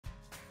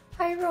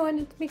Hi everyone,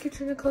 it's me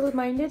Katrina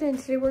Close-Minded, and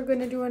today we're going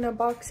to do an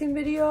unboxing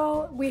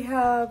video. We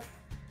have,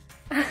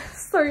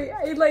 sorry,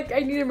 I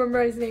need to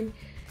memorize the name.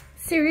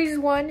 Series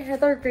 1,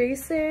 Heather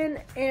Grayson,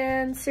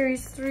 and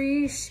Series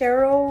 3,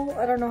 Cheryl,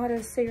 I don't know how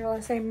to say your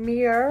last name,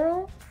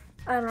 Meryl?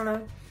 I don't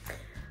know.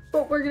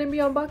 But we're going to be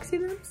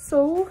unboxing them,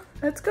 so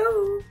let's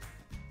go.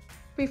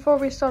 Before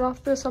we start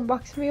off this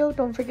unboxing video,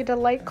 don't forget to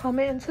like,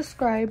 comment, and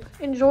subscribe.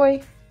 Enjoy,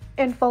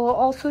 and follow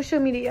all social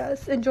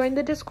medias, and join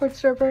the Discord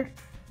server.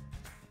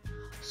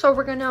 So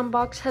we're gonna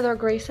unbox Heather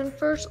Grayson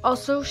first.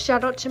 Also,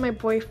 shout out to my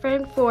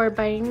boyfriend for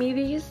buying me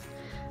these.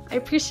 I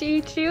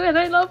appreciate you and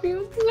I love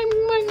you.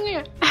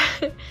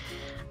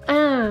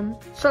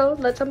 So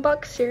let's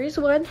unbox Series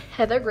 1,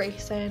 Heather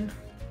Grayson.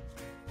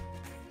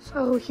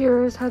 So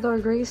here's Heather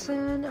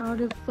Grayson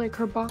out of like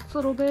her box a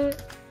little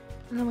bit.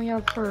 And then we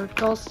have her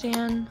doll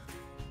stand.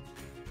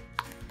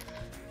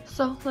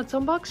 So let's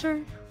unbox her.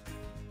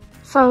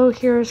 So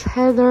here's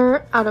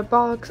Heather out of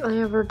box. I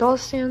have her doll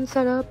stand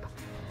set up.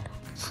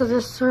 So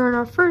this is her in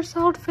our first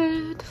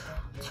outfit.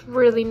 It's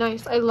really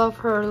nice. I love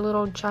her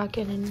little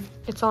jacket and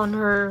it's on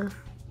her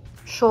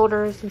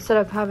shoulders instead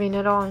of having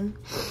it on.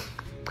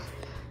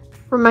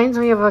 Reminds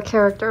me of a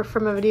character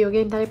from a video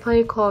game that I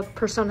play called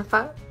Persona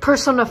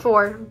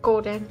 4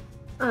 Golden.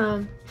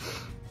 But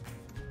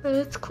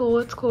it's cool,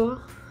 it's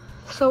cool.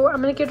 So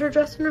I'm gonna get her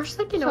dressed in her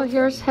second outfit. So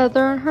here's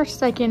Heather in her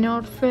second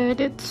outfit.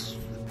 It's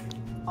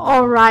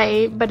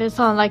alright, but it's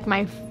not like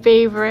my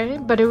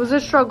favorite. But it was a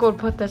struggle to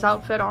put this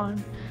outfit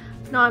on.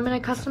 Now I'm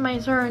going to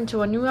customize her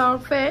into a new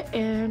outfit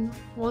and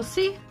we'll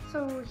see.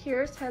 So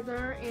here's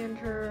Heather and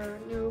her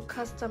new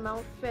custom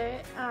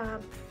outfit.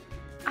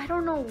 I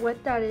don't know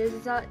what that is.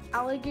 Is that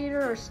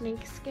alligator or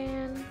snake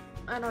skin?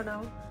 I don't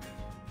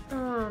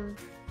know.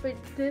 But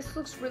this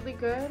looks really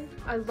good.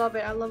 I love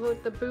it. I love it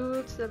with the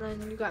boots and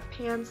then you got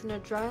pants and a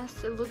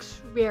dress. It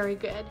looks very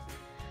good.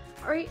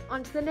 Alright,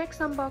 on to the next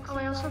unboxing. Oh,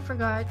 I also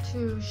forgot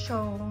to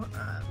show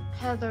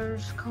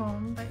Heather's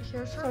comb, but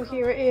here's her comb.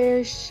 Here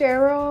is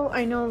Cheryl.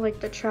 I know like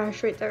the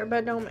trash right there,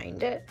 but don't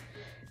mind it.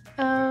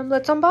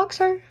 Let's unbox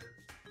her.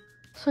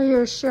 So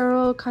here's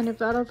Cheryl kind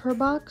of out of her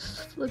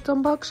box. Let's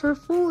unbox her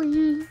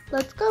fully.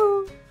 Let's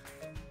go.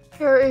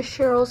 Here is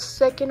Cheryl's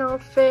second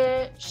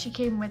outfit. She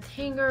came with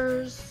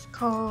hangers,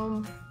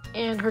 comb,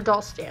 and her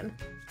doll stand.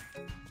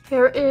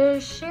 Here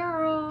is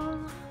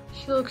Cheryl.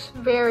 She looks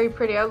very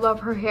pretty. I love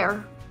her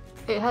hair.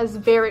 It has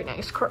very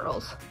nice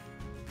curls.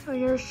 So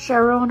here's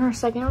Cheryl in her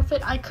second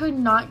outfit. I could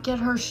not get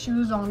her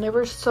shoes on. They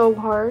were so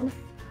hard.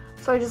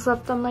 So I just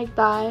left them like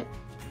that.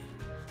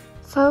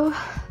 So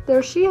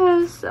there she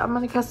is. I'm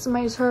going to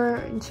customize her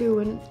into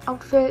an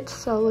outfit.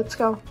 So let's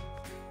go.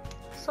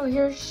 So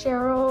here's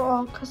Cheryl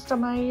all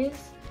customized.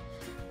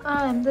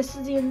 This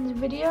is the end of the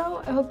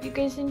video. I hope you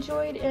guys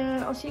enjoyed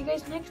and I'll see you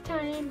guys next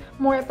time.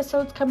 More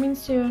episodes coming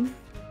soon.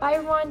 Bye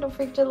everyone. Don't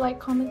forget to like,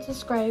 comment,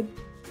 subscribe.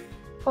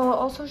 Follow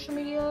all social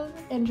media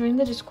and join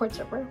the Discord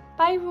server.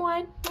 Bye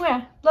everyone.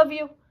 Mwah. Love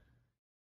you.